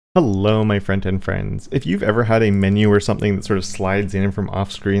Hello, my front-end friends. If you've ever had a menu or something that sort of slides in from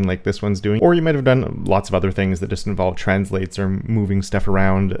off-screen like this one's doing, or you might have done lots of other things that just involve translates or moving stuff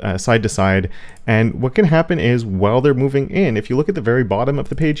around side to side, and what can happen is while they're moving in, if you look at the very bottom of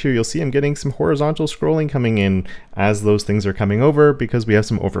the page here, you'll see I'm getting some horizontal scrolling coming in as those things are coming over because we have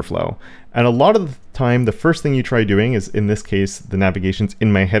some overflow. And a lot of the time, the first thing you try doing is, in this case, the navigation's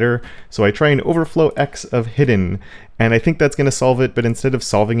in my header, so I try an overflow-x of hidden. And I think that's going to solve it, but instead of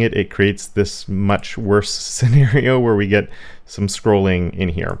solving it, it creates this much worse scenario where we get some scrolling in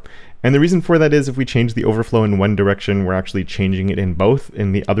here. And the reason for that is if we change the overflow in one direction, we're actually changing it in both.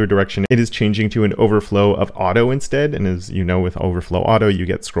 In the other direction, it is changing to an overflow of auto instead. And as you know, with overflow auto, you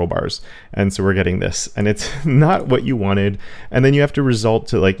get scroll bars. And so we're getting this, and it's not what you wanted. And then you have to result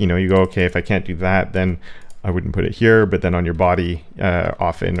to you go, okay, if I can't do that, then I wouldn't put it here, but then on your body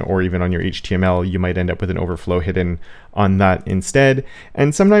often, or even on your HTML, you might end up with an overflow hidden on that instead.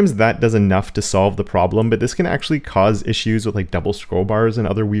 And sometimes that does enough to solve the problem, but this can actually cause issues with like double scroll bars and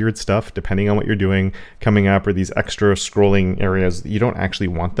other weird stuff, depending on what you're doing coming up, or these extra scrolling areas, you don't actually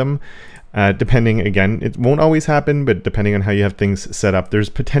want them. Depending, again, it won't always happen, but depending on how you have things set up, there's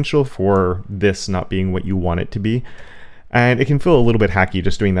potential for this not being what you want it to be. And it can feel a little bit hacky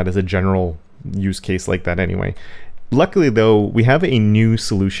just doing that as a general use case like that anyway. Luckily though, we have a new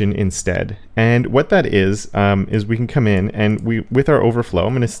solution instead. And what that is we can come in and with our overflow,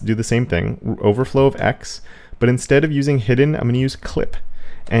 I'm going to do the same thing, overflow of X, but instead of using hidden, I'm going to use clip.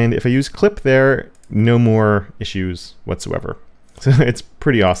 And if I use clip there, no more issues whatsoever. So it's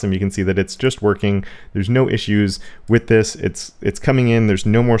pretty awesome. You can see that it's just working. There's no issues with this. It's coming in. There's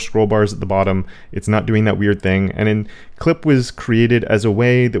no more scroll bars at the bottom. It's not doing that weird thing. And then clip was created as a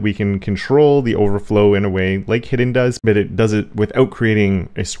way that we can control the overflow in a way like hidden does, but it does it without creating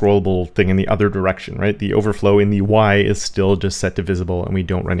a scrollable thing in the other direction, right? The overflow in the Y is still just set to visible and we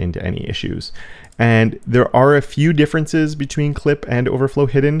don't run into any issues. And there are a few differences between clip and overflow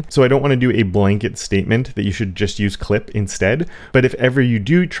hidden. So I don't want to do a blanket statement that you should just use clip instead. But if ever you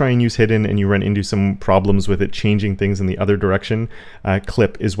do try and use hidden and you run into some problems with it changing things in the other direction,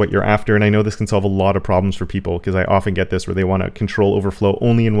 clip is what you're after. And I know this can solve a lot of problems for people because I often get this where they want to control overflow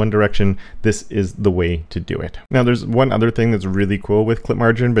only in one direction. This is the way to do it. Now there's one other thing that's really cool with clip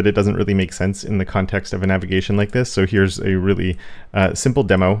margin, but it doesn't really make sense in the context of a navigation like this. So here's a really simple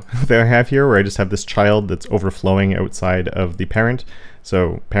demo that I have here where I just have this child that's overflowing outside of the parent.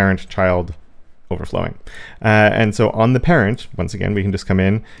 So parent, child, overflowing. And so on the parent, once again, we can just come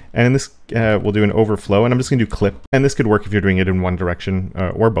in and in this, we'll do an overflow, and I'm just gonna do clip. And this could work if you're doing it in one direction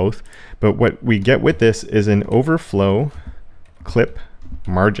or both. But what we get with this is an overflow clip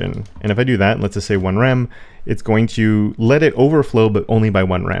margin. And if I do that, let's just say 1 rem, it's going to let it overflow, but only by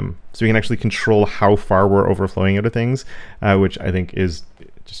 1 rem. So we can actually control how far we're overflowing out of things, which I think is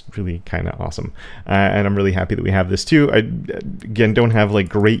just really kind of awesome. And I'm really happy that we have this too. I, again, don't have like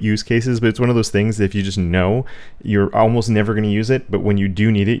great use cases, but it's one of those things that if you just know, you're almost never going to use it. But when you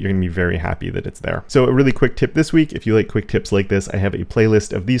do need it, you're going to be very happy that it's there. So a really quick tip this week, if you like quick tips like this, I have a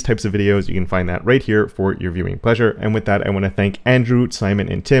playlist of these types of videos. You can find that right here for your viewing pleasure. And with that, I want to thank Andrew, Simon,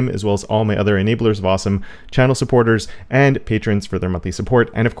 and Tim, as well as all my other enablers of awesome, channel supporters, and patrons for their monthly support.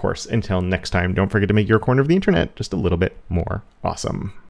 And of course, until next time, don't forget to make your corner of the internet just a little bit more awesome.